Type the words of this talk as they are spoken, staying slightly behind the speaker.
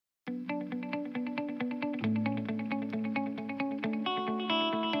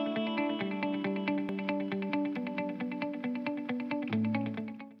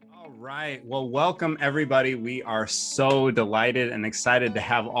right. Well, welcome everybody. We are so delighted and excited to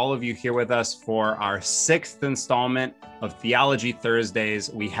have all of you here with us for our 6th installment of Theology Thursdays.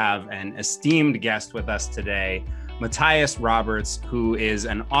 We have an esteemed guest with us today, Matthias Roberts, who is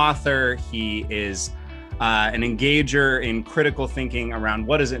an author. He is an engager in critical thinking around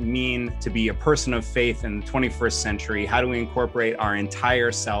what does it mean to be a person of faith in the 21st century? How do we incorporate our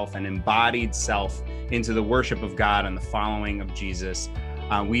entire self and embodied self into the worship of God and the following of Jesus?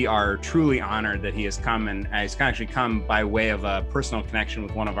 We are truly honored that he has come, and he's actually come by way of a personal connection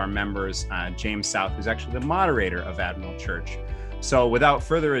with one of our members, James South, who's actually the moderator of Admiral Church. So without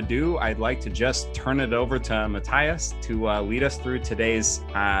further ado, I'd like to just turn it over to Matthias to lead us through today's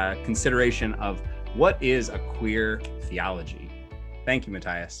consideration of what is a queer theology. Thank you,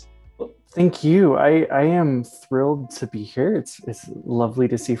 Matthias. Thank you. I am thrilled to be here. It's lovely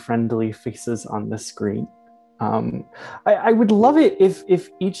to see friendly faces on the screen. I would love it if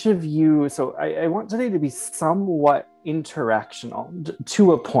each of you, so I want today to be somewhat interactional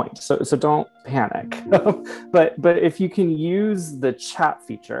to a point, so don't panic. but if you can use the chat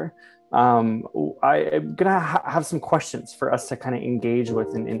feature, I'm gonna have some questions for us to kind of engage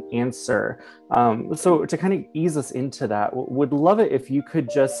with and answer. So to kind of ease us into that, would love it if you could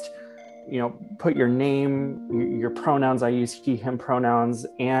just put your name, your pronouns. I use he, him pronouns,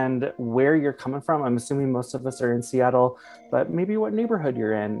 and where you're coming from. I'm assuming most of us are in Seattle, but maybe what neighborhood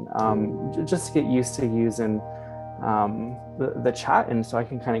you're in, just to get used to using the chat. And so I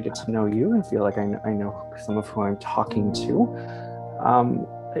can kind of get to know you and feel like I know some of who I'm talking to.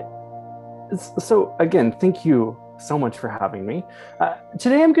 So again, thank you so much for having me.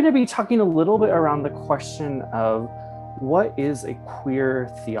 Today I'm going to be talking a little bit around the question of what is a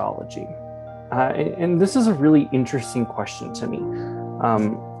queer theology? And this is a really interesting question to me.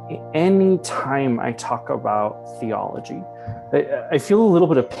 Anytime I talk about theology, I feel a little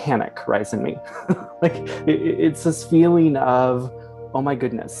bit of panic rise in me. Like it's this feeling of, oh my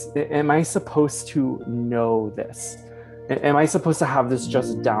goodness, am I supposed to know this? Am I supposed to have this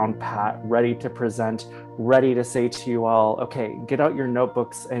just down pat, ready to present, ready to say to you all, okay, get out your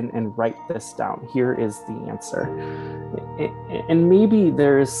notebooks and write this down. Here is the answer. And maybe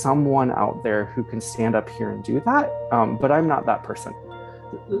there is someone out there who can stand up here and do that, but I'm not that person.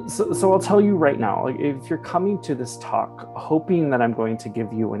 So I'll tell you right now, if you're coming to this talk hoping that I'm going to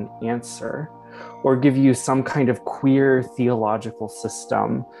give you an answer or give you some kind of queer theological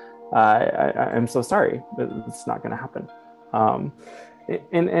system, I'm so sorry, but it's not going to happen.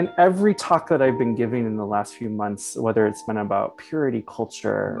 And every talk that I've been giving in the last few months, whether it's been about purity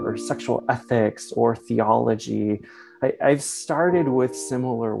culture or sexual ethics or theology, I've started with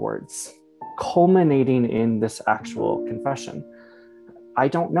similar words, culminating in this actual confession. I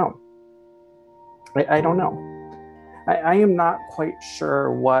don't know. I don't know. I am not quite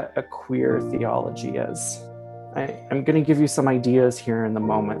sure what a queer theology is. I'm going to give you some ideas here in the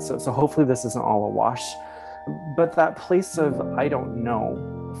moment, so hopefully this isn't all a wash. But that place of I don't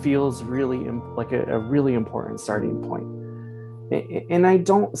know feels really like a really important starting point. And I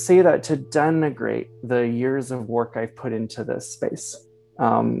don't say that to denigrate the years of work I've put into this space.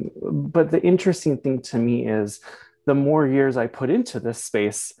 But the interesting thing to me is the more years I put into this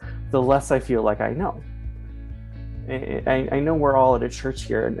space, the less I feel like I know. I know we're all at a church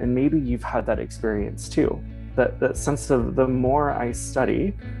here, and maybe you've had that experience too. That sense of the more I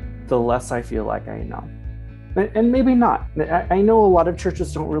study, the less I feel like I know. And maybe not. I know a lot of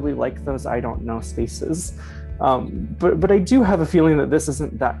churches don't really like those I don't know spaces. But I do have a feeling that this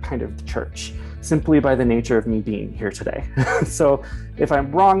isn't that kind of church, simply by the nature of me being here today. So if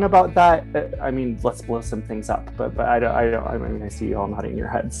I'm wrong about that, I mean, let's blow some things up. But I see you all nodding your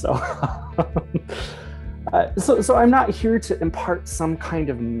heads. So, so I'm not here to impart some kind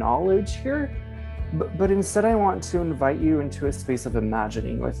of knowledge here. But instead, I want to invite you into a space of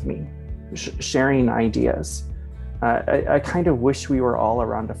imagining with me, sharing ideas. I kind of wish we were all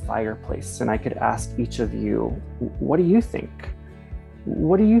around a fireplace and I could ask each of you, what do you think?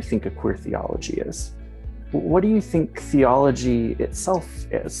 What do you think a queer theology is? What do you think theology itself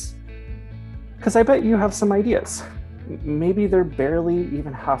is? Because I bet you have some ideas. Maybe they're barely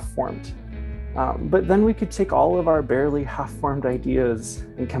even half-formed. But then we could take all of our barely half-formed ideas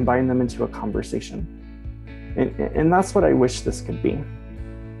and combine them into a conversation. And that's what I wish this could be.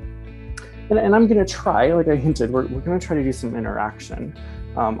 And I'm going to try, like I hinted, we're going to try to do some interaction.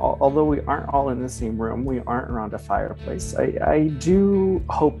 Although we aren't all in the same room, we aren't around a fireplace, I do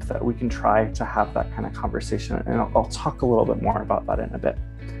hope that we can try to have that kind of conversation. And I'll talk a little bit more about that in a bit.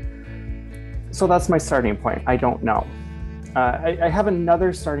 So that's my starting point. I don't know. I have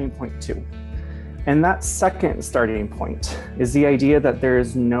another starting point too. And that second starting point is the idea that there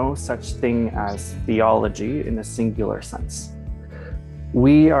is no such thing as theology in a singular sense.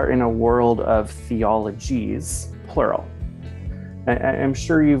 We are in a world of theologies, plural. I'm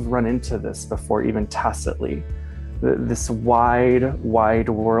sure you've run into this before, even tacitly. This wide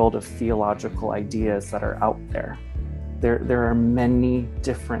world of theological ideas that are out there. There are many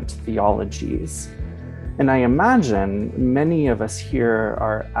different theologies. And I imagine many of us here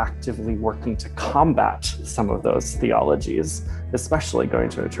are actively working to combat some of those theologies, especially going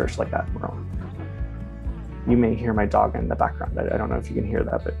to a church like Admiral. You may hear my dog in the background. I don't know if you can hear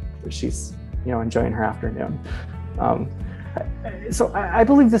that, but she's enjoying her afternoon. So I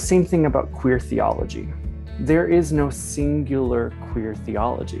believe the same thing about queer theology. There is no singular queer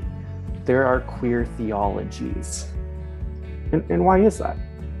theology. There are queer theologies. And why is that?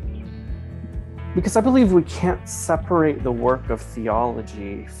 Because I believe we can't separate the work of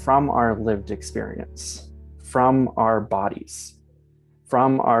theology from our lived experience, from our bodies,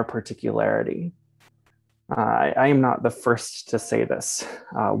 from our particularity. I am not the first to say this.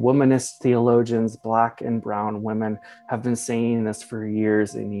 Womanist theologians, Black and brown women, have been saying this for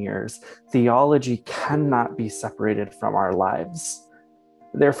years and years. Theology cannot be separated from our lives.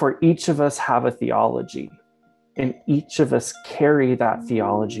 Therefore, each of us have a theology, and each of us carry that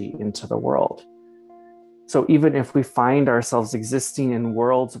theology into the world. So even if we find ourselves existing in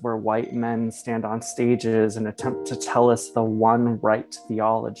worlds where white men stand on stages and attempt to tell us the one right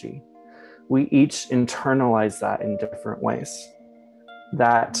theology, we each internalize that in different ways.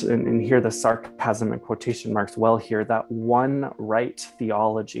 That, and here the sarcasm and quotation marks well here, that one right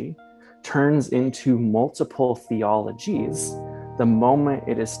theology turns into multiple theologies the moment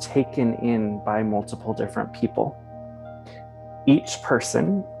it is taken in by multiple different people. Each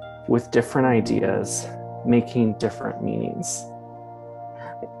person with different ideas, making different meanings.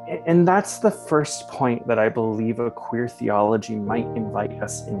 And that's the first point that I believe a queer theology might invite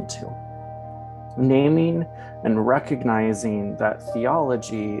us into. Naming and recognizing that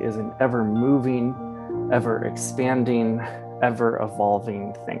theology is an ever-moving, ever-expanding,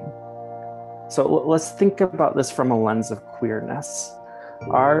 ever-evolving thing. So let's think about this from a lens of queerness.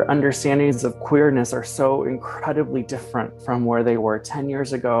 Our understandings of queerness are so incredibly different from where they were 10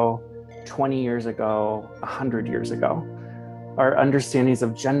 years ago, 20 years ago, 100 years ago. Our understandings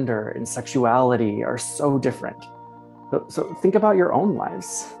of gender and sexuality are so different. So think about your own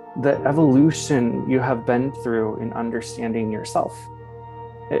lives, the evolution you have been through in understanding yourself.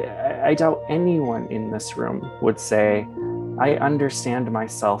 I doubt anyone in this room would say, I understand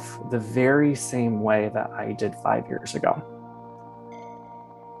myself the very same way that I did 5 years ago.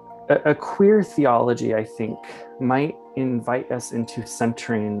 A queer theology, I think, might invite us into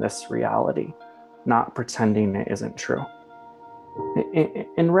centering this reality, not pretending it isn't true.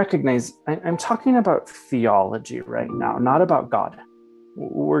 And recognize, I'm talking about theology right now, not about God.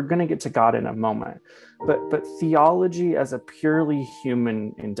 We're going to get to God in a moment, but theology as a purely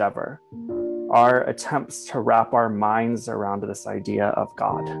human endeavor, our attempts to wrap our minds around this idea of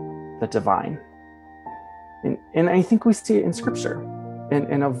God, the divine. And I think we see it in Scripture,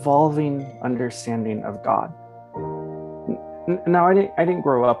 an evolving understanding of God. Now, I didn't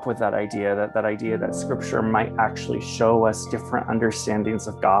grow up with that idea that Scripture might actually show us different understandings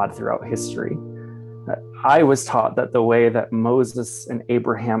of God throughout history. I was taught that the way that Moses and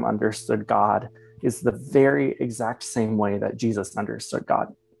Abraham understood God is the very exact same way that Jesus understood God.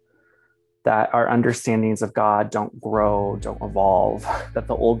 That our understandings of God don't grow, don't evolve, that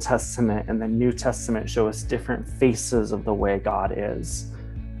the Old Testament and the New Testament show us different faces of the way God is,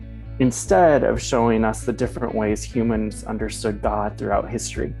 instead of showing us the different ways humans understood God throughout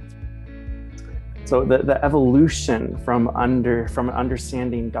history. So the evolution from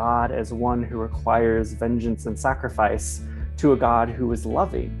understanding God as one who requires vengeance and sacrifice to a God who is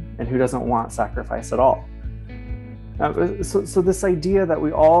loving and who doesn't want sacrifice at all. So this idea that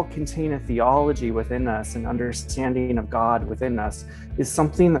we all contain a theology within us, an understanding of God within us, is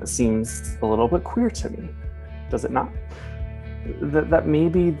something that seems a little bit queer to me, does it not? That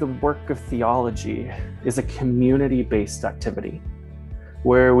maybe the work of theology is a community-based activity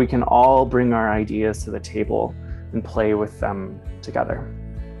where we can all bring our ideas to the table and play with them together.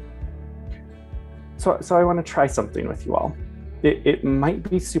 So I want to try something with you all. It might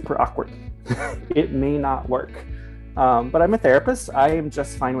be super awkward. It may not work. But I'm a therapist. I am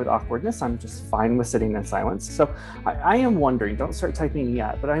just fine with awkwardness. I'm just fine with sitting in silence. So I am wondering, don't start typing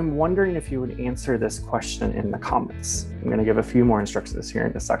yet, but I'm wondering if you would answer this question in the comments. I'm going to give a few more instructions here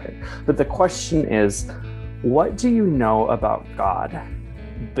in a second. But the question is, what do you know about God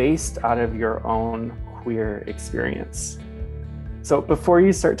based out of your own queer experience? So before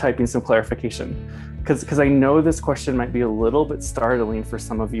you start typing some clarification, because I know this question might be a little bit startling for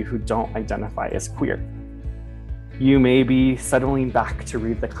some of you who don't identify as queer. You may be settling back to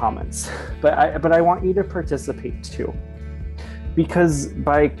read the comments, but I want you to participate too. Because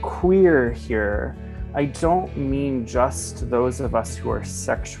by queer here, I don't mean just those of us who are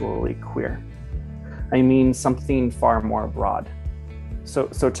sexually queer. I mean something far more broad. So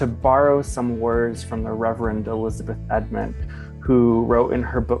to borrow some words from the Reverend Elizabeth Edmond, who wrote in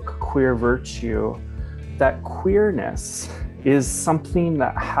her book, Queer Virtue, that queerness is something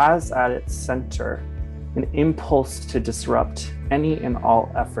that has at its center an impulse to disrupt any and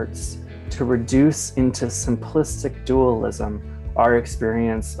all efforts to reduce into simplistic dualism our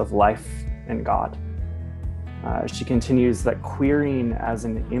experience of life and God. She continues that queering as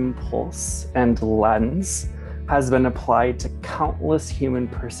an impulse and lens has been applied to countless human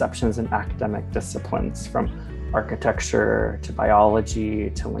perceptions in academic disciplines, from architecture to biology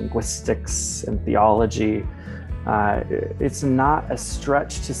to linguistics and theology. It's not a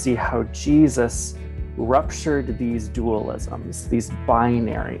stretch to see how Jesus ruptured these dualisms, these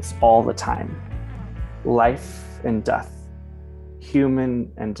binaries all the time. Life and death,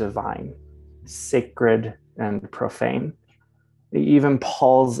 human and divine, sacred and profane. Even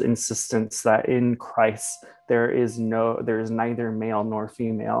Paul's insistence that in Christ there is neither male nor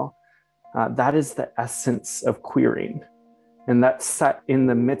female, that is the essence of queering. And that's set in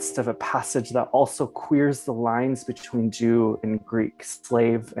the midst of a passage that also queers the lines between Jew and Greek,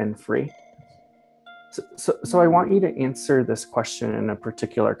 slave and free. So I want you to answer this question in a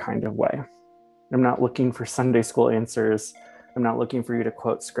particular kind of way. I'm not looking for Sunday school answers. I'm not looking for you to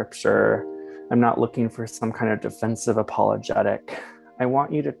quote scripture. I'm not looking for some kind of defensive apologetic. I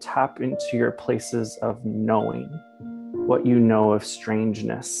want you to tap into your places of knowing, what you know of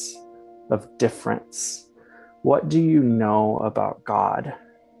strangeness, of difference. What do you know about God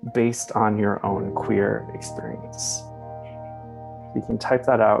based on your own queer experience? You can type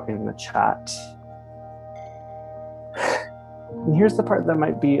that out in the chat. And here's the part that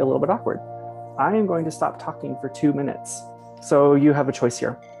might be a little bit awkward. I am going to stop talking for 2 minutes. So you have a choice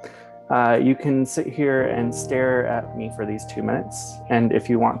here. You can sit here and stare at me for these 2 minutes. And if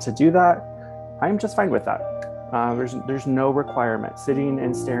you want to do that, I'm just fine with that. There's no requirement. Sitting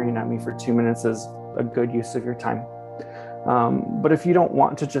and staring at me for 2 minutes is a good use of your time. But if you don't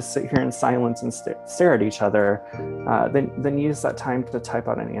want to just sit here in silence and stare at each other, then use that time to type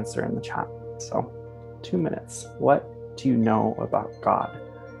out an answer in the chat. So 2 minutes. What do you know about God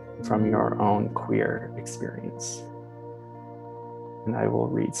from your own queer experience? And I will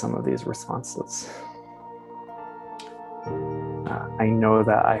read some of these responses. I know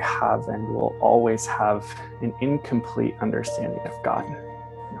that I have and will always have an incomplete understanding of God.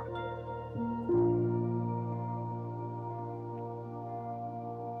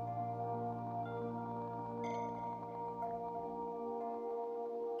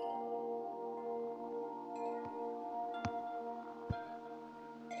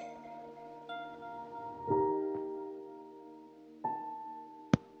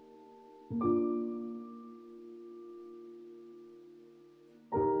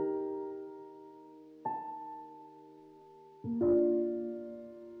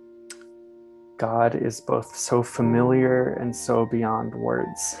 God is both so familiar and so beyond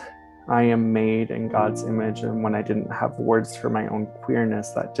words. I am made in God's image, and when I didn't have words for my own queerness,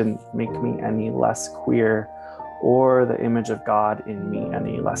 that didn't make me any less queer, or the image of God in me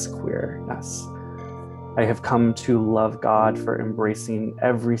any less queer. Yes. I have come to love God for embracing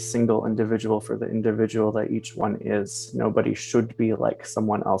every single individual for the individual that each one is. Nobody should be like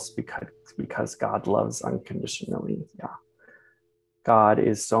someone else because God loves unconditionally. Yeah. God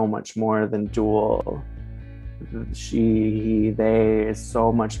is so much more than dual. She, he, they is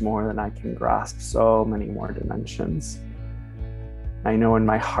so much more than I can grasp, so many more dimensions. I know in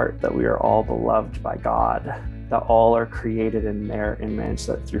my heart that we are all beloved by God, that all are created in their image,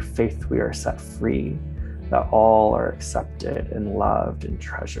 that through faith we are set free, that all are accepted and loved and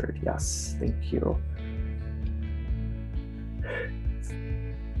treasured. Yes, thank you.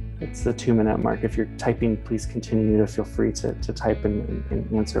 It's the 2 minute mark. If you're typing, please continue to feel free to type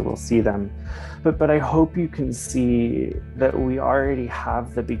and answer. We'll see them. But I hope you can see that we already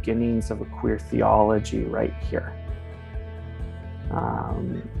have the beginnings of a queer theology right here.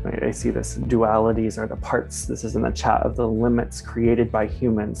 I see this. Dualities are the parts, this is in the chat, of the limits created by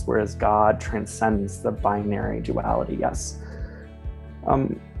humans, whereas God transcends the binary duality. Yes.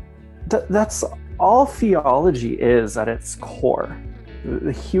 That's all theology is at its core.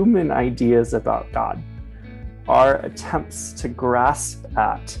 The human ideas about God are attempts to grasp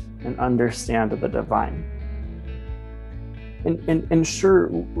at and understand the divine. And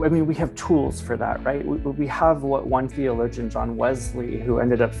sure, I mean, we have tools for that, right? We have what one theologian, John Wesley, who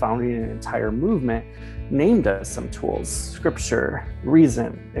ended up founding an entire movement, named us some tools: scripture,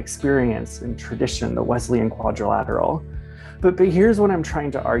 reason, experience, and tradition, the Wesleyan quadrilateral. But here's what I'm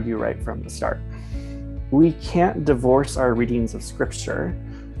trying to argue right from the start. We can't divorce our readings of scripture,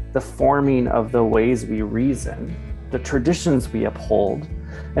 the forming of the ways we reason, the traditions we uphold,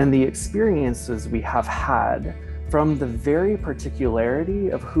 and the experiences we have had from the very particularity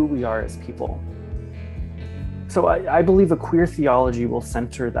of who we are as people. So I believe a queer theology will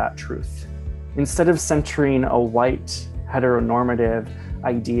center that truth. Instead of centering a white, heteronormative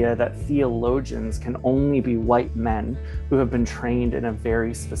idea that theologians can only be white men who have been trained in a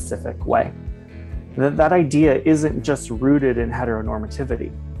very specific way. That idea isn't just rooted in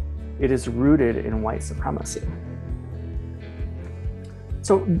heteronormativity. It is rooted in white supremacy.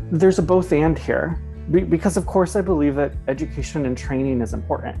 So there's a both and here, because of course I believe that education and training is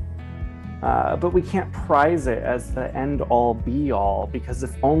important, but we can't prize it as the end all be all, because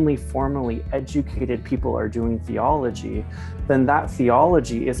if only formally educated people are doing theology, then that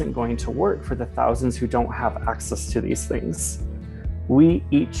theology isn't going to work for the thousands who don't have access to these things. We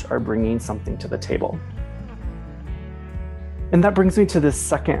each are bringing something to the table. And that brings me to this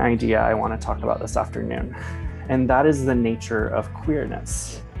second idea I want to talk about this afternoon, and that is the nature of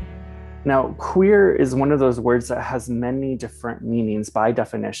queerness. Now, queer is one of those words that has many different meanings by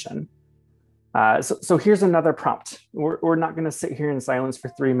definition. So here's another prompt. We're not going to sit here in silence for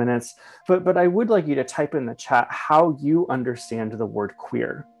 3 minutes, but I would like you to type in the chat how you understand the word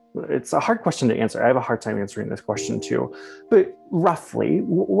queer. It's a hard question to answer. I have a hard time answering this question too. But roughly,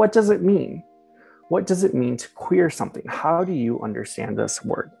 what does it mean? What does it mean to queer something? How do you understand this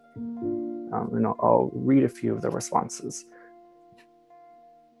word? And I'll read a few of the responses.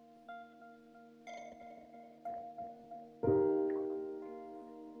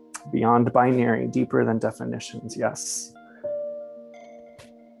 Beyond binary, deeper than definitions, yes.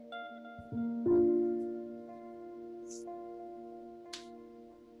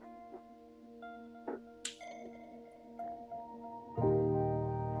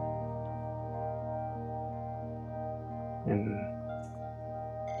 And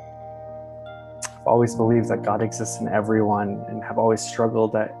I've always believed that God exists in everyone, and have always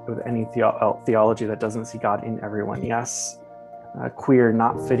struggled with any theology that doesn't see God in everyone, yes. Queer,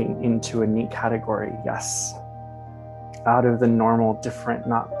 not fitting into a neat category, yes. Out of the normal, different,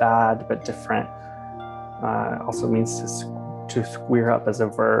 not bad, but different. Also means to square up as a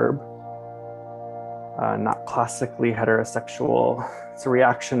verb. Not classically heterosexual. It's a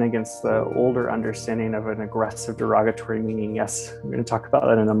reaction against the older understanding of an aggressive derogatory meaning. Yes, I'm going to talk about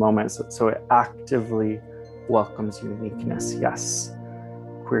that in a moment. So it actively welcomes uniqueness, yes.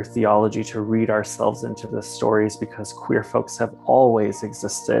 Queer theology to read ourselves into the stories because queer folks have always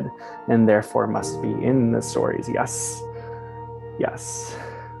existed and therefore must be in the stories. Yes. Yes.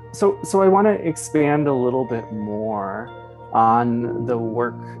 So I want to expand a little bit more on the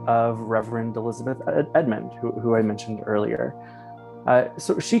work of Reverend Elizabeth Edmond, who I mentioned earlier.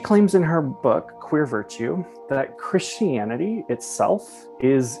 So she claims in her book, Queer Virtue, that Christianity itself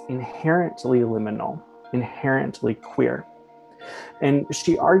is inherently liminal, inherently queer. And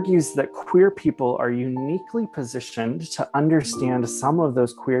she argues that queer people are uniquely positioned to understand some of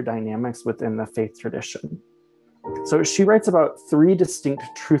those queer dynamics within the faith tradition. So she writes about 3 distinct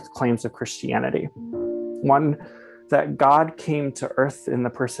truth claims of Christianity. One, that God came to earth in the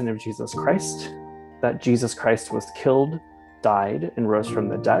person of Jesus Christ, that Jesus Christ was killed, died, and rose from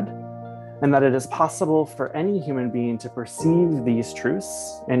the dead, and that it is possible for any human being to perceive these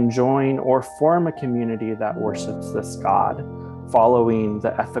truths and join or form a community that worships this God, following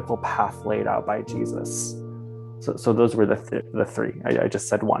the ethical path laid out by Jesus. So those were the 3. I just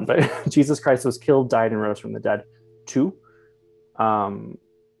said 1, but Jesus Christ was killed, died, and rose from the dead. 2,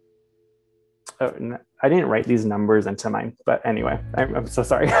 I didn't write these numbers into mine, but anyway, I'm so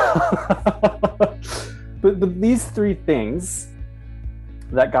sorry. but these 3 things,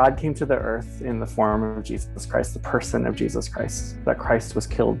 that God came to the earth in the form of Jesus Christ, the person of Jesus Christ, that Christ was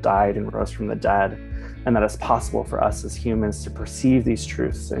killed, died, and rose from the dead, and that it's possible for us as humans to perceive these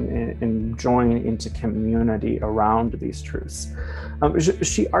truths and join into community around these truths.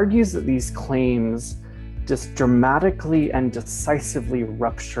 She argues that these claims just dramatically and decisively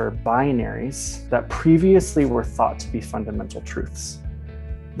rupture binaries that previously were thought to be fundamental truths.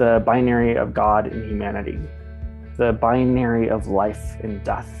 The binary of God and humanity, the binary of life and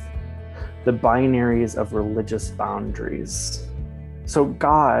death, the binaries of religious boundaries. So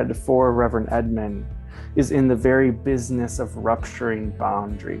God, for Reverend Edmond, is in the very business of rupturing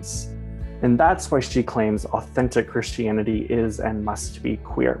boundaries. And that's why she claims authentic Christianity is and must be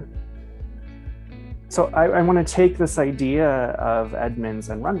queer. So I want to take this idea of Edmund's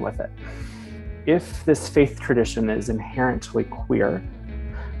and run with it. If this faith tradition is inherently queer,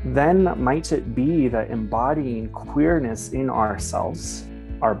 then might it be that embodying queerness in ourselves,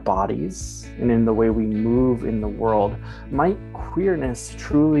 our bodies, and in the way we move in the world, might queerness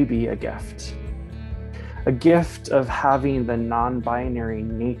truly be a gift? A gift of having the non-binary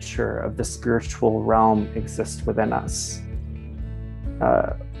nature of the spiritual realm exist within us.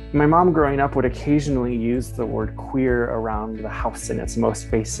 My mom growing up would occasionally use the word queer around the house in its most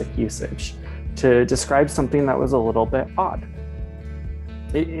basic usage to describe something that was a little bit odd.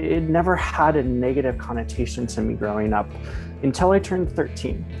 It never had a negative connotation to me growing up until I turned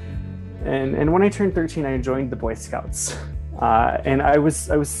 13. And when I turned 13, I joined the Boy Scouts. And I was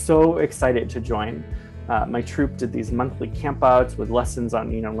so excited to join. My troop did these monthly campouts with lessons on,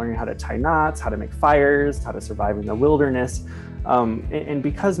 learning how to tie knots, how to make fires, how to survive in the wilderness. And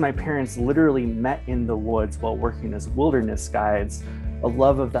because my parents literally met in the woods while working as wilderness guides, a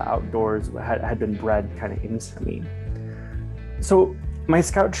love of the outdoors had been bred kind of into me. So my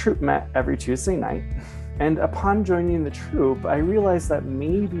scout troop met every Tuesday night. And upon joining the troop, I realized that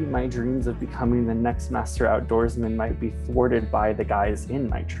maybe my dreams of becoming the next master outdoorsman might be thwarted by the guys in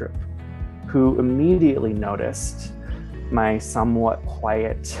my troop, who immediately noticed my somewhat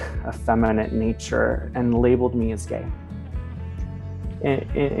quiet, effeminate nature and labeled me as gay.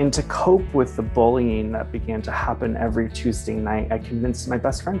 And to cope with the bullying that began to happen every Tuesday night, I convinced my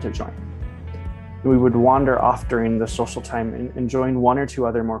best friend to join. We would wander off during the social time and join one or two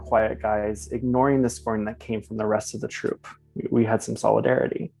other more quiet guys, ignoring the scorn that came from the rest of the troop. We had some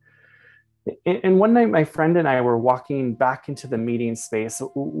solidarity. And one night, my friend and I were walking back into the meeting space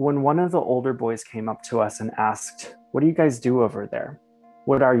when one of the older boys came up to us and asked, "What do you guys do over there?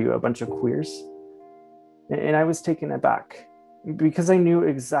 What are you, a bunch of queers?" And I was taken aback because I knew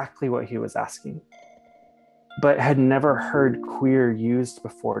exactly what he was asking, but had never heard queer used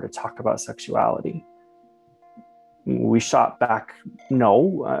before to talk about sexuality. We shot back,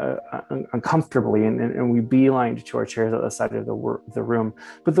 no, uncomfortably, and we beelined to our chairs at the side of the room.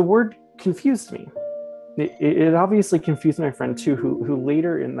 But the word confused me. It obviously confused my friend too, who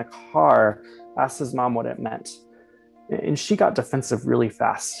later in the car asked his mom what it meant. And she got defensive really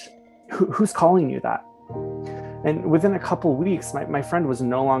fast. Who's calling you that? And within a couple weeks, my friend was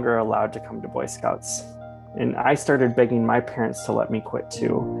no longer allowed to come to Boy Scouts. And I started begging my parents to let me quit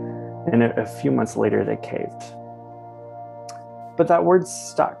too. And a few months later, they caved. But that word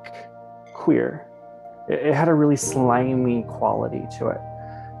stuck, queer. It had a really slimy quality to it.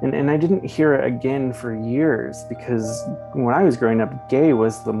 And I didn't hear it again for years because when I was growing up, gay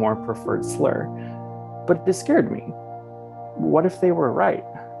was the more preferred slur. But it scared me. What if they were right?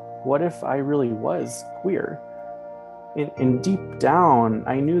 What if I really was queer? And deep down,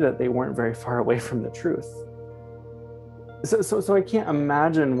 I knew that they weren't very far away from the truth. So I can't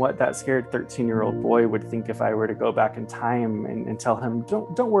imagine what that scared 13-year-old boy would think if I were to go back in time and tell him,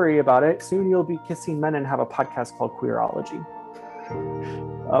 don't worry about it. Soon you'll be kissing men and have a podcast called Queerology.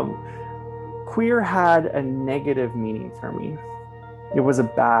 Queer had a negative meaning for me. It was a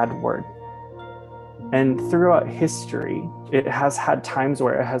bad word. And throughout history, it has had times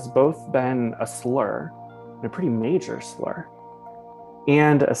where it has both been a slur, a pretty major slur,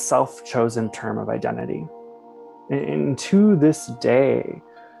 and a self-chosen term of identity. And to this day,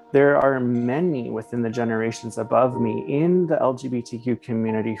 there are many within the generations above me in the LGBTQ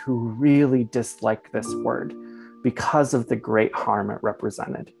community who really dislike this word because of the great harm it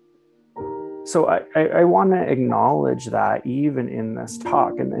represented. So I want to acknowledge that even in this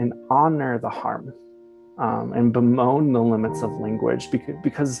talk and honor the harm and bemoan the limits of language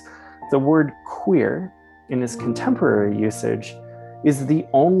because the word queer in its contemporary usage is the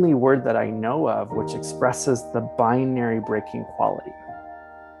only word that I know of which expresses the binary breaking quality.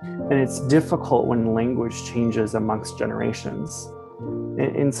 And it's difficult when language changes amongst generations.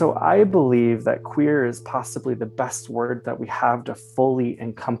 And so I believe that queer is possibly the best word that we have to fully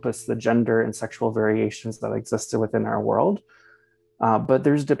encompass the gender and sexual variations that existed within our world. But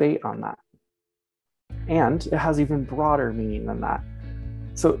there's debate on that. And it has even broader meaning than that.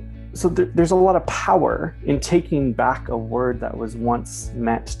 So there's a lot of power in taking back a word that was once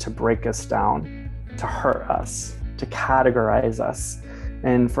meant to break us down, to hurt us, to categorize us,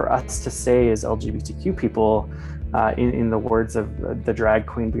 and for us to say as LGBTQ people, in the words of the drag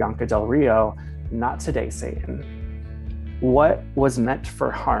queen Bianca Del Rio, not today, Satan. What was meant for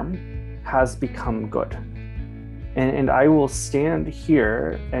harm has become good. And I will stand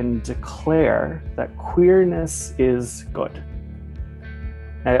here and declare that queerness is good.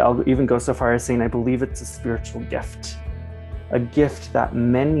 I'll even go so far as saying I believe it's a spiritual gift, a gift that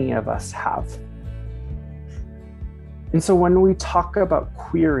many of us have. And so when we talk about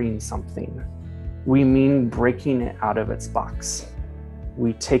queering something, we mean breaking it out of its box.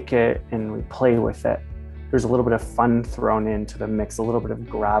 We take it and we play with it. There's a little bit of fun thrown into the mix, a little bit of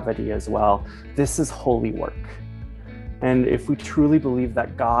gravity as well. This is holy work. And if we truly believe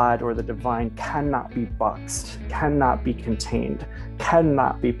that God or the divine cannot be boxed, cannot be contained,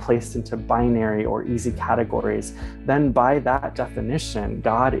 cannot be placed into binary or easy categories, then by that definition,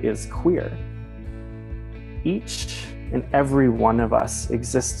 God is queer. Each and every one of us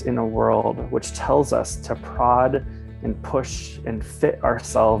exists in a world which tells us to prod and push and fit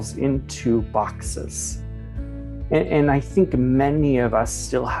ourselves into boxes. And I think many of us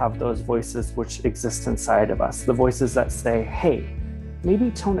still have those voices which exist inside of us, the voices that say, hey,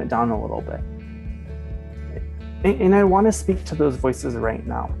 maybe tone it down a little bit. And I want to speak to those voices right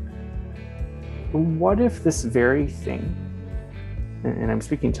now. What if this very thing, and I'm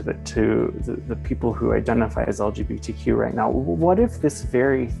speaking to the people who identify as LGBTQ right now, what if this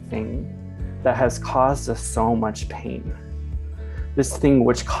very thing that has caused us so much pain, this thing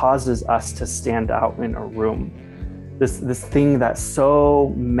which causes us to stand out in a room, this thing that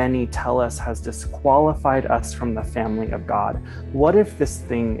so many tell us has disqualified us from the family of God, what if this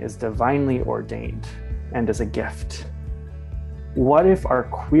thing is divinely ordained and is a gift? What if our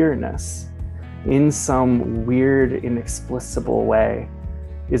queerness, in some weird, inexplicable way,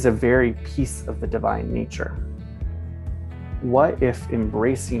 is a very piece of the divine nature? What if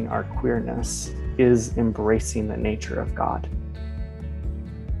embracing our queerness is embracing the nature of God?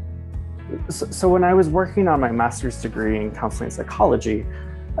 So when I was working on my master's degree in counseling psychology,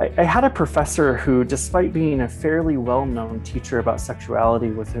 I had a professor who, despite being a fairly well-known teacher about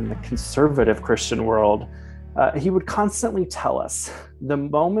sexuality within the conservative Christian world, he would constantly tell us, the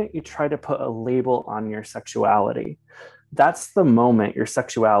moment you try to put a label on your sexuality, that's the moment your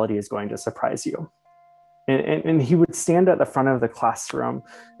sexuality is going to surprise you. And he would stand at the front of the classroom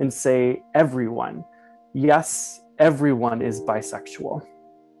and say, everyone, yes, everyone is bisexual.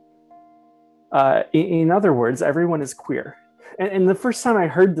 In other words, everyone is queer. And the first time I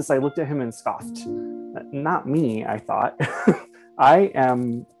heard this, I looked at him and scoffed. Not me, I thought. I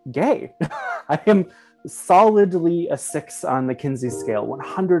am gay. I am solidly a 6 on the Kinsey scale,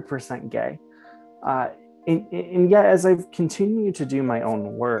 100% gay. And yet, as I've continued to do my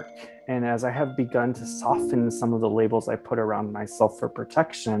own work, and as I have begun to soften some of the labels I put around myself for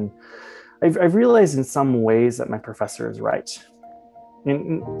protection, I've realized in some ways that my professor is right.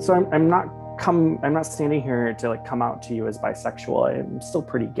 And so I'm not standing here to come out to you as bisexual. I'm still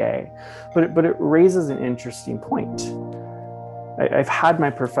pretty gay, but it raises an interesting point. I've had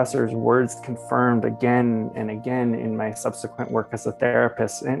my professor's words confirmed again and again in my subsequent work as a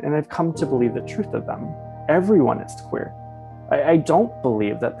therapist, and I've come to believe the truth of them. Everyone is queer. I don't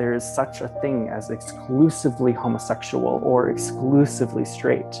believe that there is such a thing as exclusively homosexual or exclusively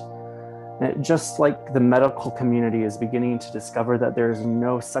straight. Just like the medical community is beginning to discover that there is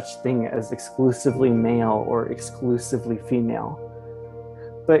no such thing as exclusively male or exclusively female.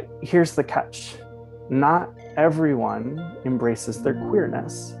 But here's the catch. Not everyone embraces their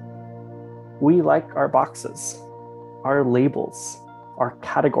queerness. We like our boxes, our labels, our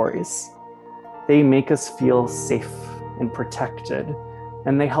categories. They make us feel safe and protected,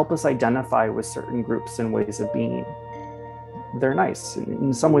 and they help us identify with certain groups and ways of being. They're nice.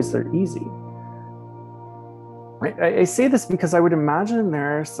 In some ways, they're easy. I say this because I would imagine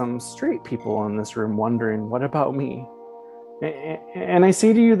there are some straight people in this room wondering, what about me? And I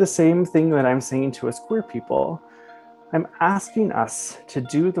say to you the same thing that I'm saying to us queer people. I'm asking us to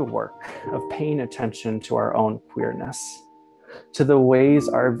do the work of paying attention to our own queerness, to the ways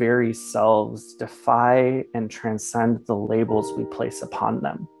our very selves defy and transcend the labels we place upon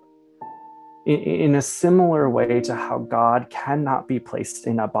them. In a similar way to how God cannot be placed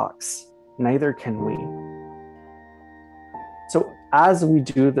in a box, neither can we. So as we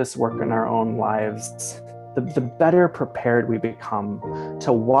do this work in our own lives, the better prepared we become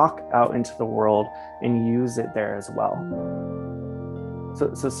to walk out into the world and use it there as well.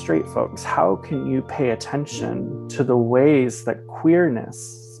 So straight folks, how can you pay attention to the ways that queerness,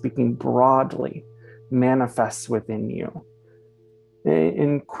 speaking broadly, manifests within you?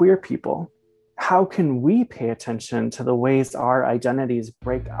 In queer people, how can we pay attention to the ways our identities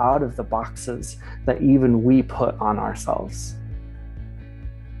break out of the boxes that even we put on ourselves?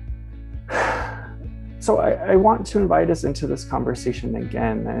 So I want to invite us into this conversation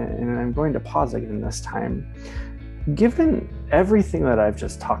again, and I'm going to pause again this time. Given everything that I've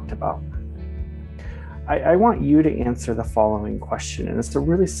just talked about, I want you to answer the following question, and it's a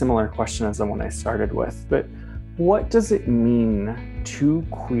really similar question as the one I started with, but what does it mean to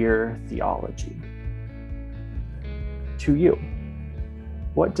queer theology? To you,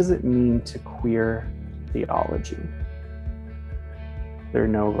 what does it mean to queer theology? There are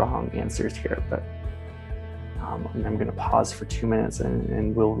no wrong answers here, but I'm going to pause for 2 minutes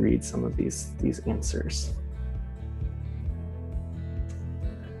and we'll read some of these answers.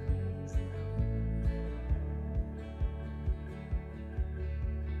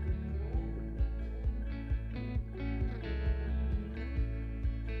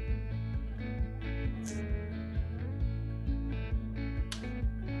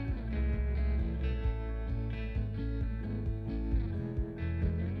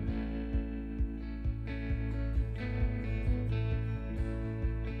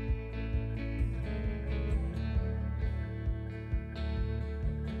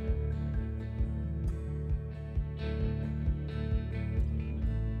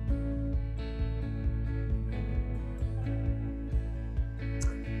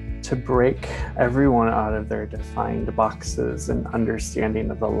 To break everyone out of their defined boxes and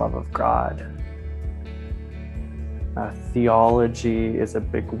understanding of the love of God. Theology is a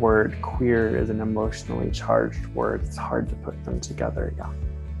big word. Queer is an emotionally charged word. It's hard to put them together, yeah.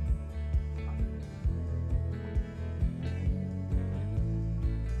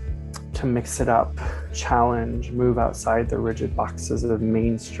 To mix it up, challenge, move outside the rigid boxes of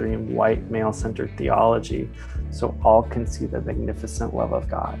mainstream white male-centered theology so all can see the magnificent love of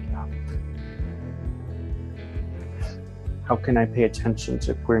God. Yeah. How can I pay attention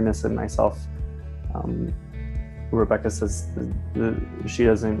to queerness in myself? Rebecca says she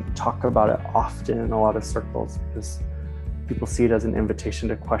doesn't talk about it often in a lot of circles because people see it as an invitation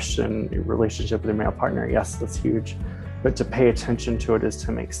to question your relationship with their male partner. Yes, that's huge. But to pay attention to it is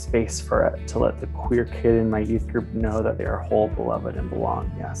to make space for it, to let the queer kid in my youth group know that they are whole, beloved, and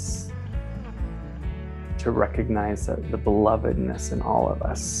belong. Yes. To recognize that the belovedness in all of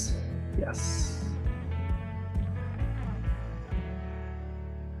us. Yes.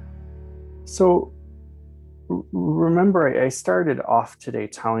 So remember, I started off today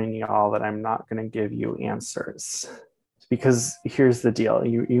telling you all that I'm not going to give you answers. Because here's the deal,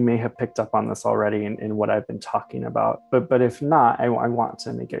 you may have picked up on this already in what I've been talking about, but if not, I want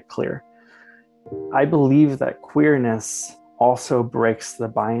to make it clear. I believe that queerness also breaks the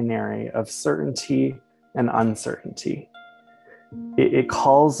binary of certainty and uncertainty. It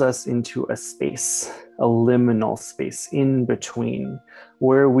calls us into a space, a liminal space in between,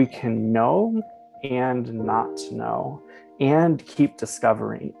 where we can know and not know, and keep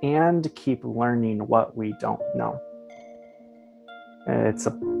discovering, and keep learning what we don't know. It's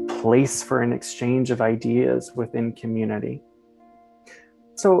a place for an exchange of ideas within community.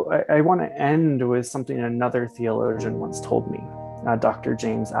 So I want to end with something another theologian once told me, Dr.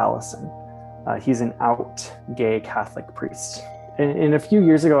 James Allison. He's an out gay Catholic priest. And a few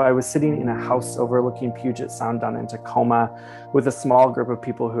years ago, I was sitting in a house overlooking Puget Sound down in Tacoma with a small group of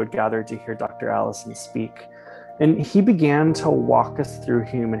people who had gathered to hear Dr. Allison speak. And he began to walk us through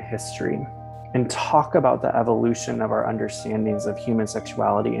human history and talk about the evolution of our understandings of human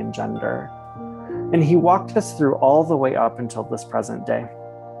sexuality and gender. And he walked us through all the way up until this present day.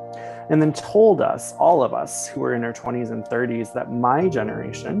 And then told us, all of us who are in our 20s and 30s, that my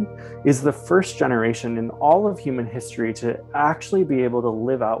generation is the first generation in all of human history to actually be able to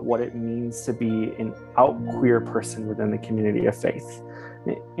live out what it means to be an out queer person within the community of faith.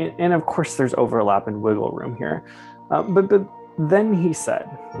 And of course, there's overlap and wiggle room here. But then he said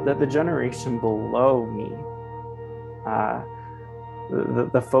that the generation below me,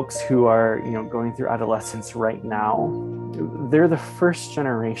 the folks who are going through adolescence right now, they're the first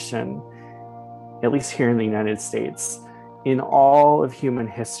generation, at least here in the United States, in all of human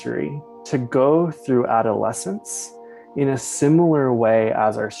history to go through adolescence in a similar way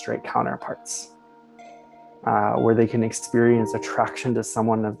as our straight counterparts, where they can experience attraction to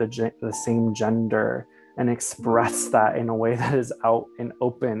someone of the same gender and express that in a way that is out and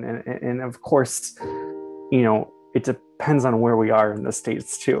open. And of course, it depends on where we are in the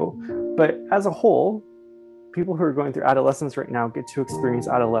States too. But as a whole, people who are going through adolescence right now get to experience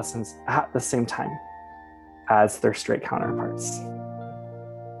adolescence at the same time as their straight counterparts.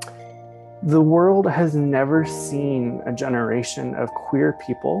 The world has never seen a generation of queer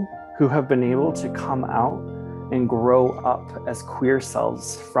people who have been able to come out and grow up as queer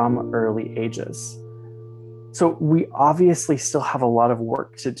selves from early ages. So we obviously still have a lot of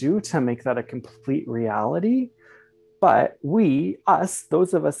work to do to make that a complete reality. But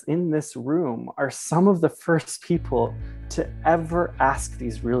those of us in this room, are some of the first people to ever ask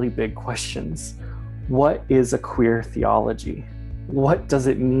these really big questions. What is a queer theology? What does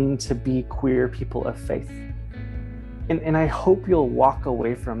it mean to be queer people of faith? And I hope you'll walk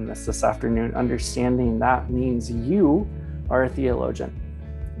away from this afternoon understanding that means you are a theologian.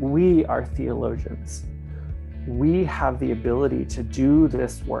 We are theologians. We have the ability to do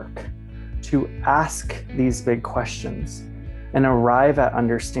this work, to ask these big questions and arrive at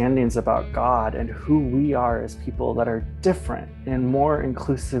understandings about God and who we are as people that are different and more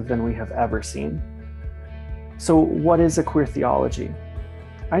inclusive than we have ever seen. So what is a queer theology?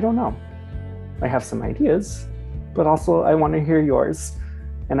 I don't know. I have some ideas, but also I want to hear yours,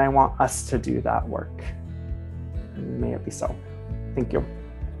 and I want us to do that work. May it be so. Thank you.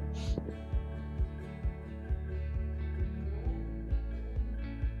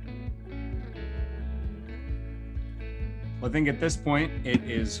 Well, I think at this point, it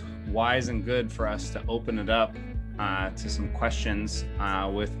is wise and good for us to open it up to some questions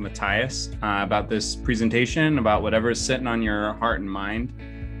with Matthias about this presentation, about whatever is sitting on your heart and mind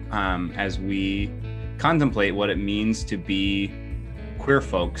as we contemplate what it means to be queer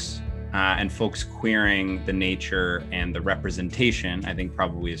folks and folks queering the nature and the representation, I think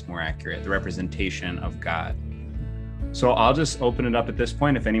probably is more accurate, the representation of God. So I'll just open it up at this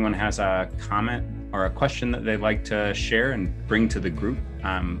point. If anyone has a comment or a question that they'd like to share and bring to the group,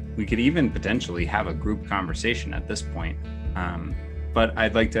 we could even potentially have a group conversation at this point. But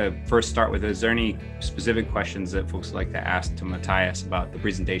I'd like to first start with, is there any specific questions that folks would like to ask to Matthias about the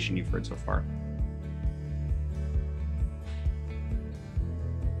presentation you've heard so far?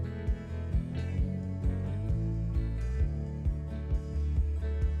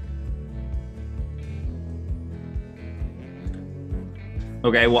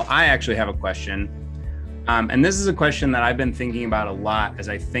 Okay, well, I actually have a question. And this is a question that I've been thinking about a lot as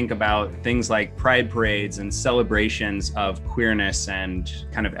I think about things like pride parades and celebrations of queerness and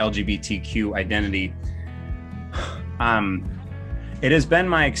kind of LGBTQ identity. It has been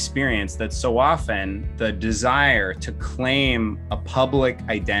my experience that so often the desire to claim a public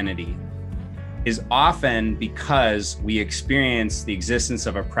identity is often because we experience the existence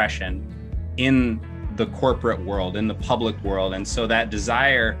of oppression in the corporate world, in the public world. And so that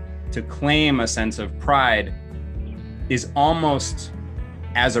desire to claim a sense of pride is almost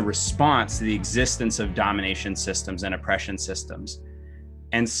as a response to the existence of domination systems and oppression systems.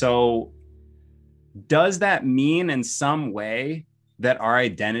 And so does that mean in some way that our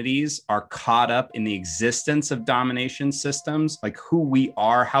identities are caught up in the existence of domination systems? Like who we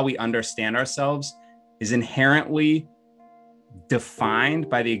are, how we understand ourselves is inherently defined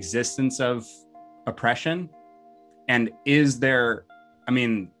by the existence of oppression? And is there,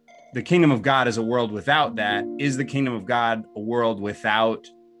 the kingdom of God is a world without that. Is the kingdom of God a world without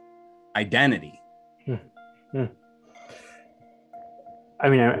identity? It's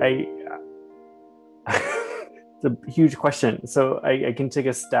a huge question. So I can take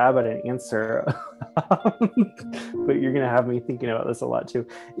a stab at an answer, but you're going to have me thinking about this a lot too.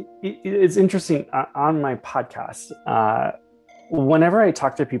 It's interesting on my podcast. Whenever I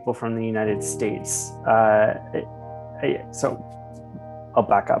talk to people from the United States, so I'll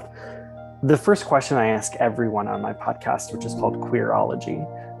back up. The first question I ask everyone on my podcast, which is called Queerology,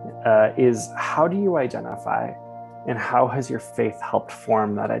 is how do you identify and how has your faith helped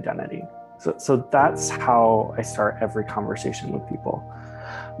form that identity? So that's how I start every conversation with people.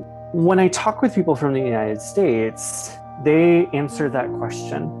 When I talk with people from the United States, they answer that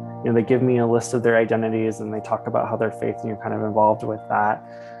question. They give me a list of their identities and they talk about how their faith and you're kind of involved with that.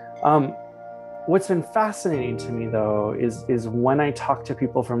 What's been fascinating to me though is when I talk to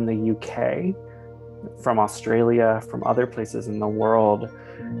people from the UK, from Australia, from other places in the world,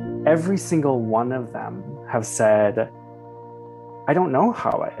 every single one of them have said, I don't know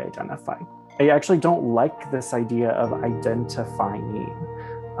how I identify. I actually don't like this idea of identifying.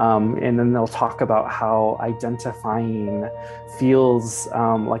 And then they'll talk about how identifying feels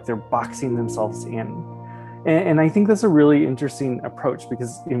like they're boxing themselves in. And I think that's a really interesting approach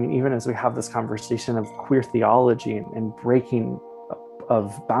because even as we have this conversation of queer theology and breaking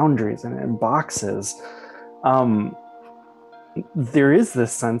of boundaries and boxes, there is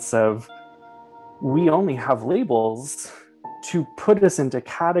this sense of we only have labels to put us into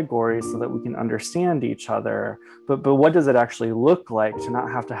categories so that we can understand each other. But what does it actually look like to not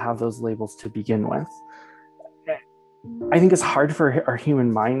have to have those labels to begin with? I think it's hard for our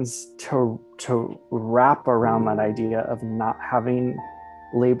human minds to wrap around that idea of not having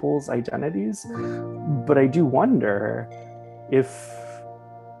labels, identities. But I do wonder if,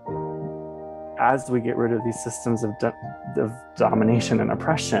 as we get rid of these systems of domination and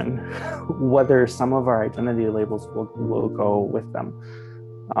oppression, whether some of our identity labels will go with them.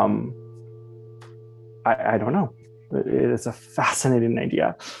 I don't know. It's a fascinating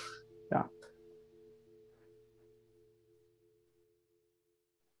idea. Yeah.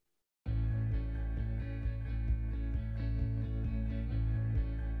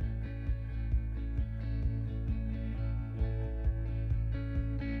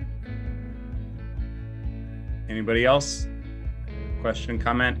 Anybody else? Question,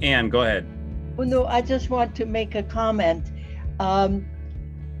 comment? Anne, go ahead. Well, no, I just want to make a comment.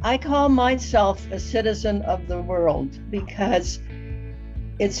 I call myself a citizen of the world because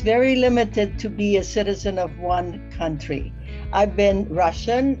it's very limited to be a citizen of one country. I've been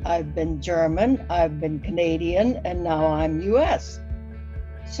Russian, I've been German, I've been Canadian, and now I'm US.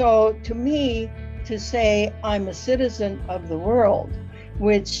 So to me, to say I'm a citizen of the world,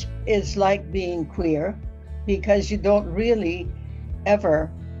 which is like being queer, because you don't really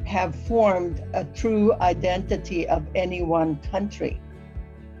ever have formed a true identity of any one country.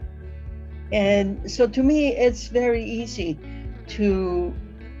 And so to me, it's very easy to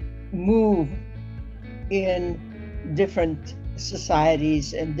move in different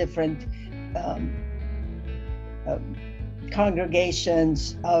societies and different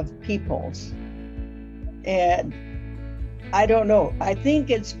congregations of peoples. And I don't know, I think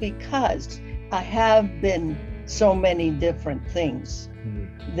it's because I have been so many different things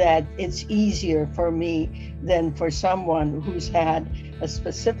that it's easier for me than for someone who's had a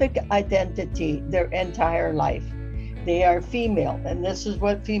specific identity their entire life. They are female, and this is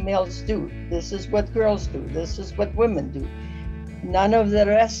what females do. This is what girls do. This is what women do. None of the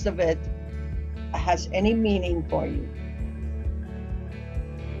rest of it has any meaning for you.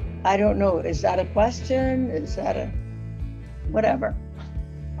 I don't know, is that a question? Is that a whatever?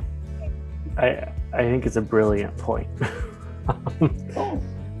 I think it's a brilliant point.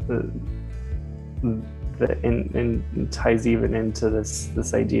 And ties even into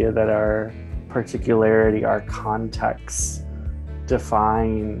this idea that our particularity, our context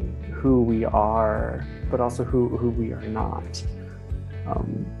define who we are, but also who we are not,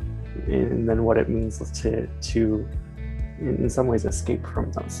 and then what it means to in some ways escape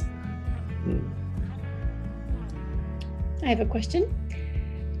from those. I have a question.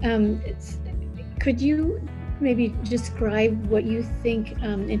 Could you maybe describe what you think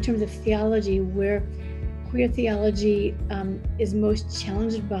in terms of theology, where queer theology is most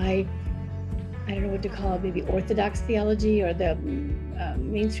challenged by, I don't know what to call it, maybe orthodox theology or the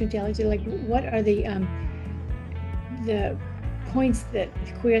mainstream theology? Like, what are the points that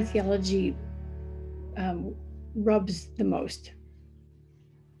queer theology rubs the most?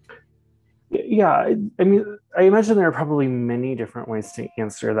 Yeah, I mean, I imagine there are probably many different ways to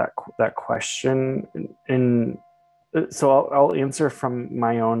answer that question, and so I'll answer from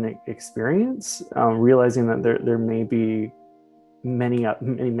my own experience, realizing that there may be many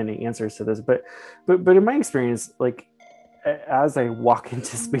answers to this, but in my experience, like as I walk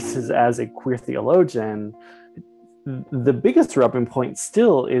into spaces as a queer theologian, the biggest rubbing point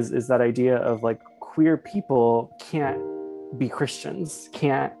still is that idea of like queer people can't be Christians,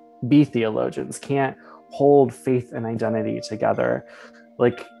 can't be theologians, can't hold faith and identity together.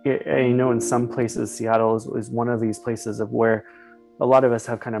 Like, I know in some places, Seattle is one of these places of where a lot of us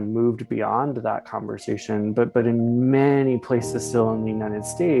have kind of moved beyond that conversation, but in many places still in the United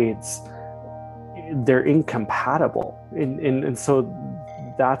States, they're incompatible. And so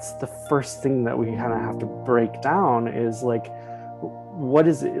that's the first thing that we kind of have to break down is like, what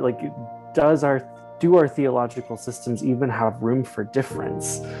is it, like, do our theological systems even have room for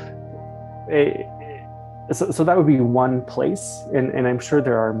difference? So that would be one place, and I'm sure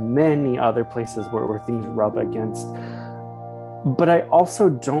there are many other places where things rub against. But I also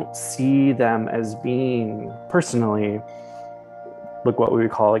don't see them as being, personally, like what we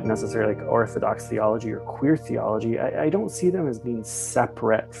would call like necessarily like orthodox theology or queer theology. I don't see them as being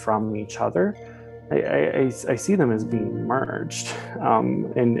separate from each other. I see them as being merged,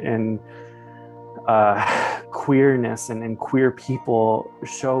 and queerness and queer people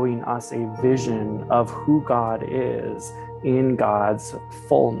showing us a vision of who God is in God's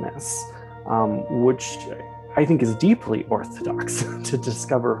fullness, which I think is deeply orthodox to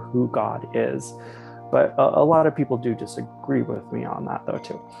discover who God is. But a lot of people do disagree with me on that, though,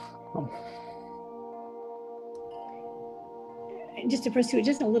 too. Just to pursue it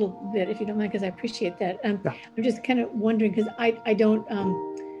just a little bit, if you don't mind, because I appreciate that. Yeah. I'm just kind of wondering, because I don't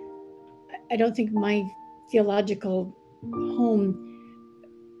think my theological home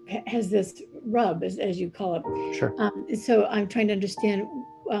has this rub, as you call it. Sure. So I'm trying to understand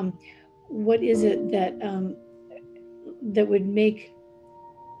what is it that that would make,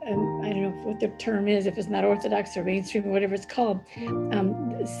 I don't know what the term is, if it's not orthodox or mainstream or whatever it's called,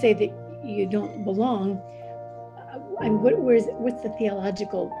 say that you don't belong. What's the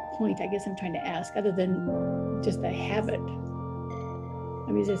theological point, I guess I'm trying to ask, other than just a habit?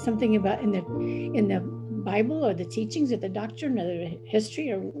 I mean, is there something about in the Bible or the teachings or the doctrine or the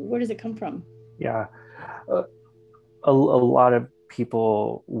history, or where does it come from? Yeah, a lot of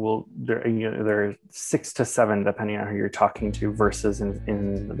people will, there are 6 to 7, depending on who you're talking to, verses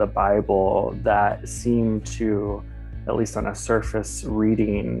in the Bible that seem to, at least on a surface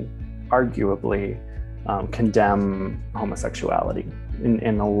reading, arguably condemn homosexuality.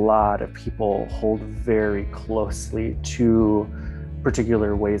 And a lot of people hold very closely to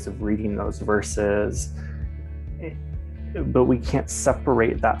particular ways of reading those verses, but we can't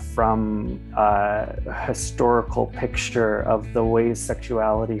separate that from a historical picture of the ways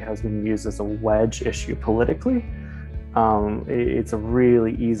sexuality has been used as a wedge issue politically. It's a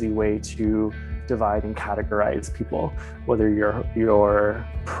really easy way to divide and categorize people, whether you're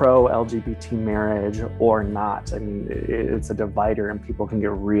pro-LGBT marriage or not. I mean, it's a divider, and people can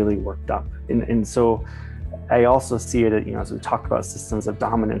get really worked up. And so I also see it, as we talk about systems of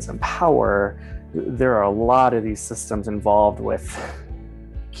dominance and power, there are a lot of these systems involved with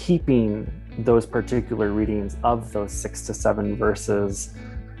keeping those particular readings of those 6 to 7 verses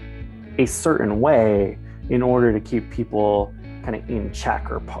a certain way in order to keep people kind of in check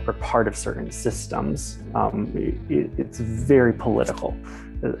or part of certain systems. It's very political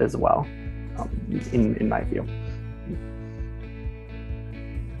as well, in my view.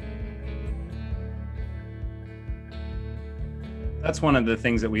 That's one of the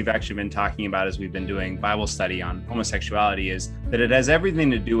things that we've actually been talking about as we've been doing Bible study on homosexuality, is that it has everything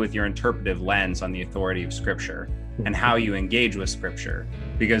to do with your interpretive lens on the authority of Scripture and how you engage with Scripture.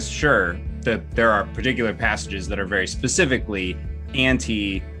 Because sure, there are particular passages that are very specifically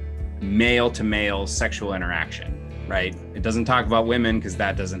anti-male to male sexual interaction, right? It doesn't talk about women because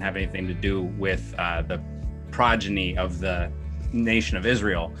that doesn't have anything to do with the progeny of the nation of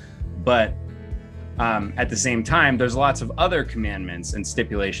Israel. But at the same time, there's lots of other commandments and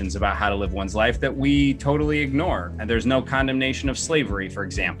stipulations about how to live one's life that we totally ignore. And there's no condemnation of slavery, for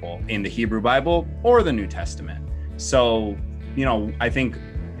example, in the Hebrew Bible or the New Testament. So, I think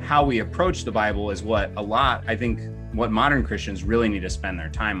how we approach the Bible is what modern Christians really need to spend their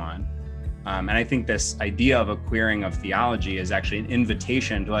time on. And I think this idea of a queering of theology is actually an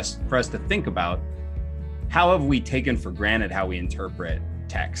invitation for us to think about how have we taken for granted how we interpret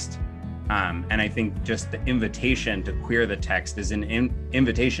text. And I think just the invitation to queer the text is an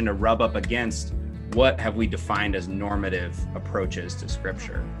invitation to rub up against what have we defined as normative approaches to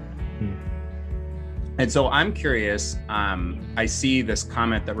Scripture. And so I'm curious, I see this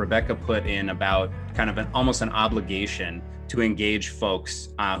comment that Rebecca put in about kind of almost an obligation to engage folks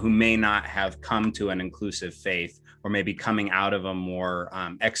who may not have come to an inclusive faith, or maybe coming out of a more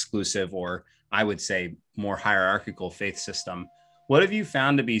exclusive, or I would say more hierarchical faith system. What have you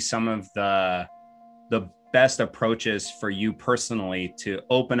found to be some of the best approaches for you personally to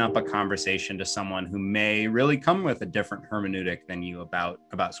open up a conversation to someone who may really come with a different hermeneutic than you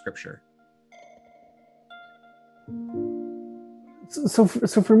about Scripture? So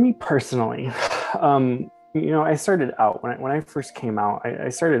for me personally, I started out when I first came out. I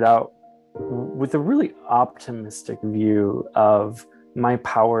started out with a really optimistic view of my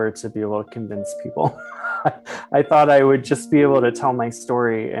power to be able to convince people. I thought I would just be able to tell my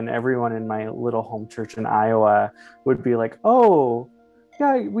story, and everyone in my little home church in Iowa would be like, "Oh,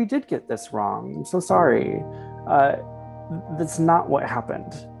 yeah, we did get this wrong. I'm so sorry." That's not what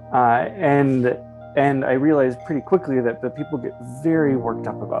happened, and I realized pretty quickly that the people get very worked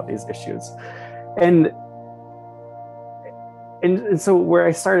up about these issues, and so where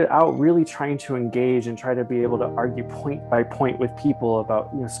I started out really trying to engage and try to be able to argue point by point with people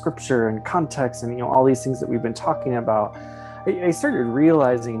about Scripture and context and all these things that we've been talking about, I started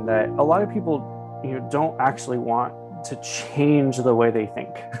realizing that a lot of people don't actually want to change the way they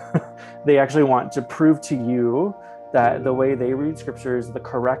think. They actually want to prove to you that the way they read Scripture is the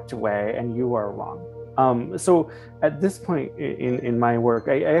correct way and you are wrong. So at this point in my work,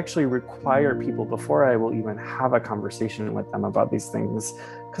 I actually require people, before I will even have a conversation with them about these things,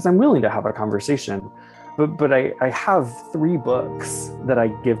 because I'm willing to have a conversation, but I have 3 books that I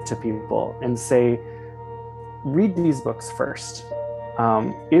give to people and say, read these books first.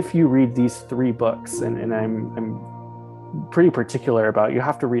 If you read these 3 books, and I'm pretty particular about, you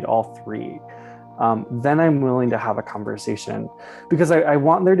have to read all 3, then I'm willing to have a conversation, because I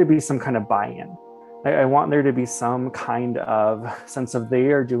want there to be some kind of buy-in. I want there to be some kind of sense of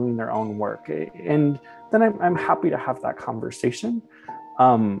they are doing their own work. And then I'm happy to have that conversation.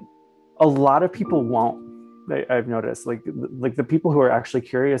 A lot of people won't. I've noticed, like the people who are actually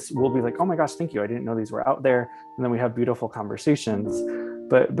curious will be like, oh my gosh, thank you, I didn't know these were out there, and then we have beautiful conversations.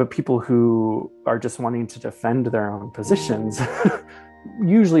 But people who are just wanting to defend their own positions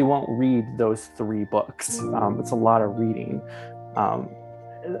usually won't read those 3 books. It's a lot of reading.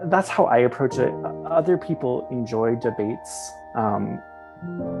 That's how I approach it. Other people enjoy debates. I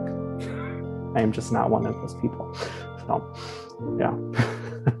am just not one of those people. So, yeah.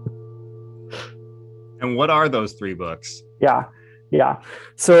 And what are those 3 books? Yeah.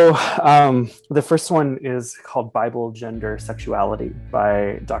 So the first one is called Bible, Gender, Sexuality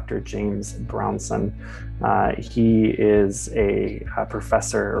by Dr. James Brownson. He is a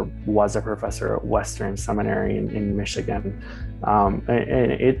professor, was a professor at Western Seminary in Michigan.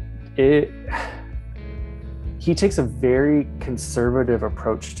 And he takes a very conservative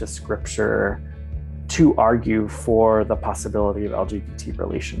approach to scripture to argue for the possibility of LGBT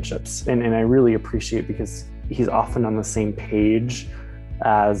relationships. And I really appreciate, because he's often on the same page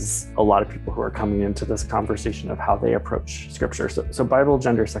as a lot of people who are coming into this conversation of how they approach scripture. So Bible,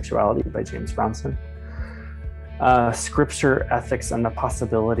 Gender, Sexuality by James Brownson. Scripture, Ethics, and the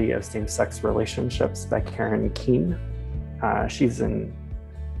Possibility of Same-Sex Relationships by Karen Keene. She's an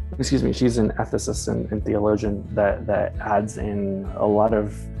ethicist and theologian that adds in a lot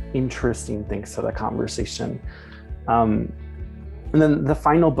of interesting things to the conversation. And then the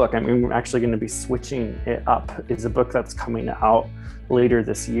final book, I'm actually going to be switching it up, is a book that's coming out later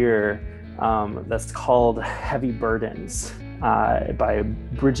this year that's called Heavy Burdens by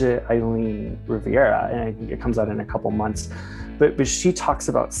Bridget Eileen Rivera. And I think it comes out in a couple months. But she talks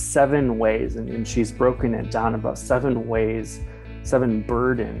about 7 ways, and she's broken it down about 7 ways, 7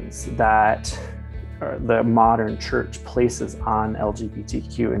 burdens that the modern church places on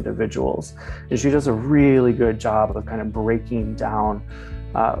LGBTQ individuals. And she does a really good job of kind of breaking down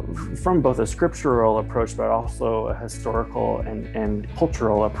from both a scriptural approach, but also a historical and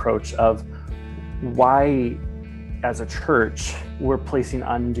cultural approach of why, as a church, we're placing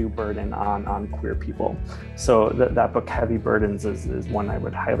undue burden on queer people. So that book, Heavy Burdens, is one I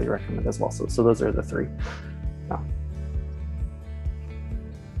would highly recommend as well. So those are the 3. Yeah.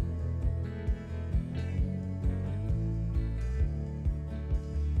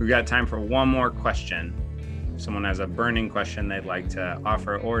 We've got time for one more question. If someone has a burning question they'd like to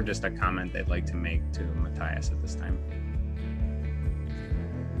offer, or just a comment they'd like to make to Matthias at this time.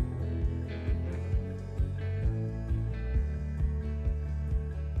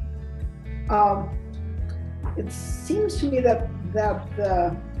 It seems to me that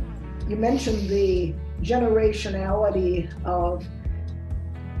you mentioned the generationality of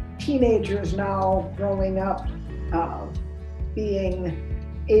teenagers now growing up, being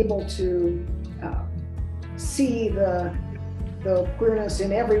able to see the queerness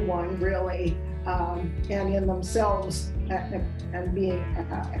in everyone, really, and in themselves, and being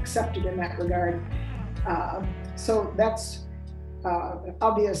accepted in that regard. So that's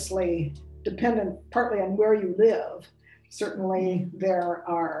obviously dependent partly on where you live. Certainly there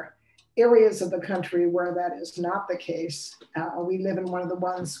are areas of the country where that is not the case. We live in one of the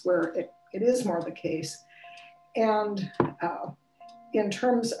ones where it is more the case. And in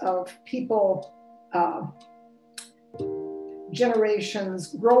terms of people,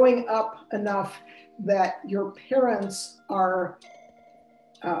 generations growing up enough that your parents are,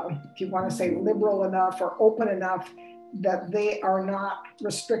 if you want to say, liberal enough or open enough that they are not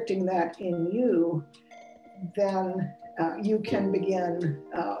restricting that in you, then you can begin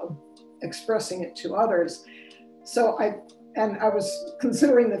expressing it to others. So I was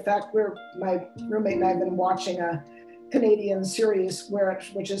considering the fact where my roommate and I have been watching a Canadian series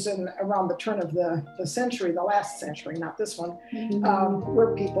which is around the turn of the century, the last century, not this one,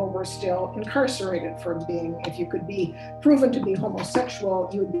 where people were still incarcerated for being, if you could be proven to be homosexual,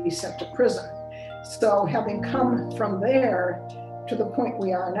 you would be sent to prison. So having come from there to the point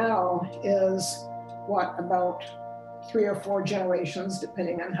we are now is what, about 3 or 4 generations,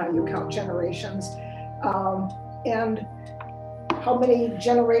 depending on how you count generations. And how many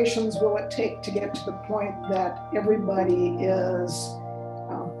generations will it take to get to the point that everybody is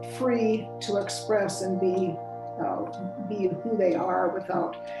free to express and be who they are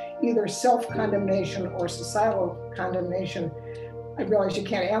without either self-condemnation or societal condemnation? I realize you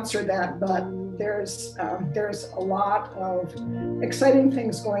can't answer that, but there's a lot of exciting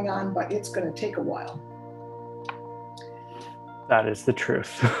things going on, but it's going to take a while. That is the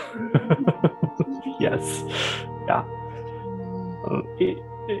truth. Yes. Yeah.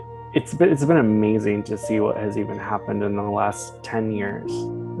 It's been amazing to see what has even happened in the last 10 years.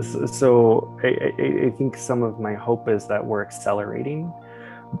 So I think some of my hope is that we're accelerating,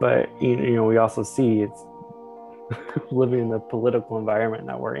 but we also see living in the political environment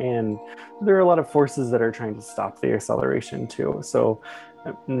that we're in, there are a lot of forces that are trying to stop the acceleration too. So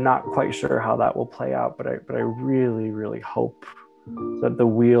I'm not quite sure how that will play out, but I really, really hope that the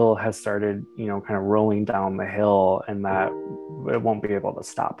wheel has started, kind of rolling down the hill, and that it won't be able to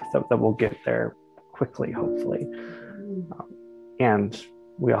stop, that we'll get there quickly, hopefully. And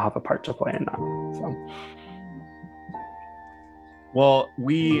we all have a part to play in that. So. Well,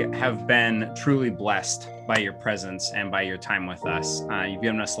 we have been truly blessed by your presence and by your time with us. You've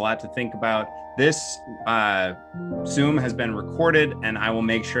given us a lot to think about. This Zoom has been recorded, and I will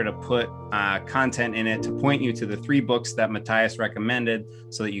make sure to put content in it to point you to the 3 books that Matthias recommended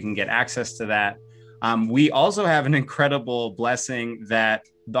so that you can get access to that. We also have an incredible blessing that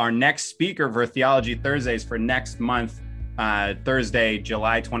our next speaker for Theology Thursdays for next month, Thursday,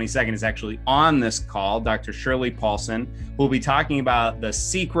 July 22nd, is actually on this call, Dr. Shirley Paulson, who will be talking about the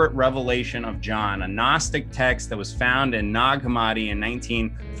secret revelation of John, a Gnostic text that was found in Nag Hammadi in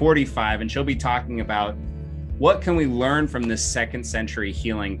 1945. And she'll be talking about what can we learn from this 2nd century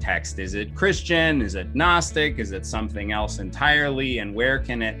healing text? Is it Christian? Is it Gnostic? Is it something else entirely? And where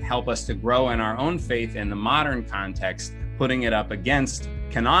can it help us to grow in our own faith in the modern context, putting it up against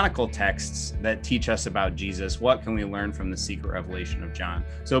canonical texts that teach us about Jesus? What can we learn from the secret revelation of John?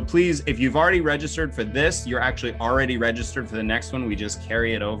 So please, if you've already registered for this, you're actually already registered for the next one. We just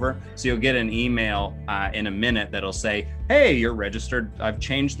carry it over. So you'll get an email in a minute that'll say, hey, you're registered. I've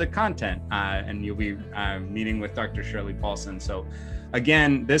changed the content. And you'll be meeting with Dr. Shirley Paulson. So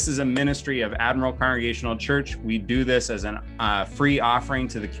again, this is a ministry of Admiral Congregational Church. We do this as a free offering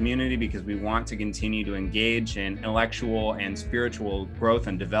to the community because we want to continue to engage in intellectual and spiritual growth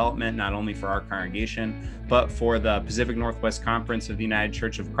and development, not only for our congregation, but for the Pacific Northwest Conference of the United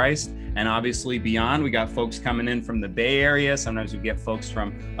Church of Christ. And obviously beyond, we got folks coming in from the Bay Area. Sometimes we get folks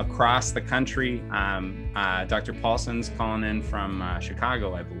from across the country. Dr. Paulson's calling in from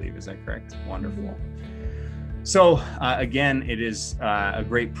Chicago, I believe. Is that correct? Wonderful. So again, it is a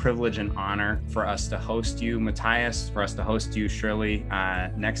great privilege and honor for us to host you, Matthias, for us to host you, Shirley,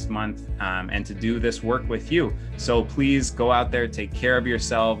 next month, and to do this work with you. So please go out there, take care of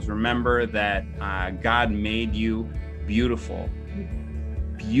yourselves. Remember that God made you beautiful,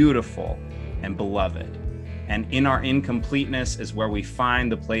 beautiful and beloved. And in our incompleteness is where we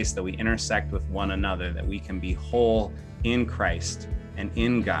find the place that we intersect with one another, that we can be whole in Christ and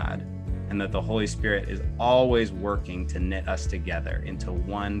in God, and that the Holy Spirit is always working to knit us together into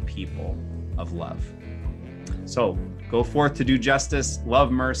one people of love. So go forth to do justice, love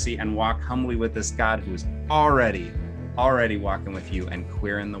mercy, and walk humbly with this God who is already walking with you and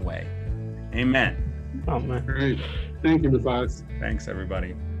clearing the way. Amen. Amen. Great. Thank you, Matthias. Thanks,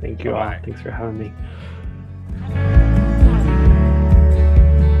 everybody. Thank you all. Bye-bye. Thanks for having me.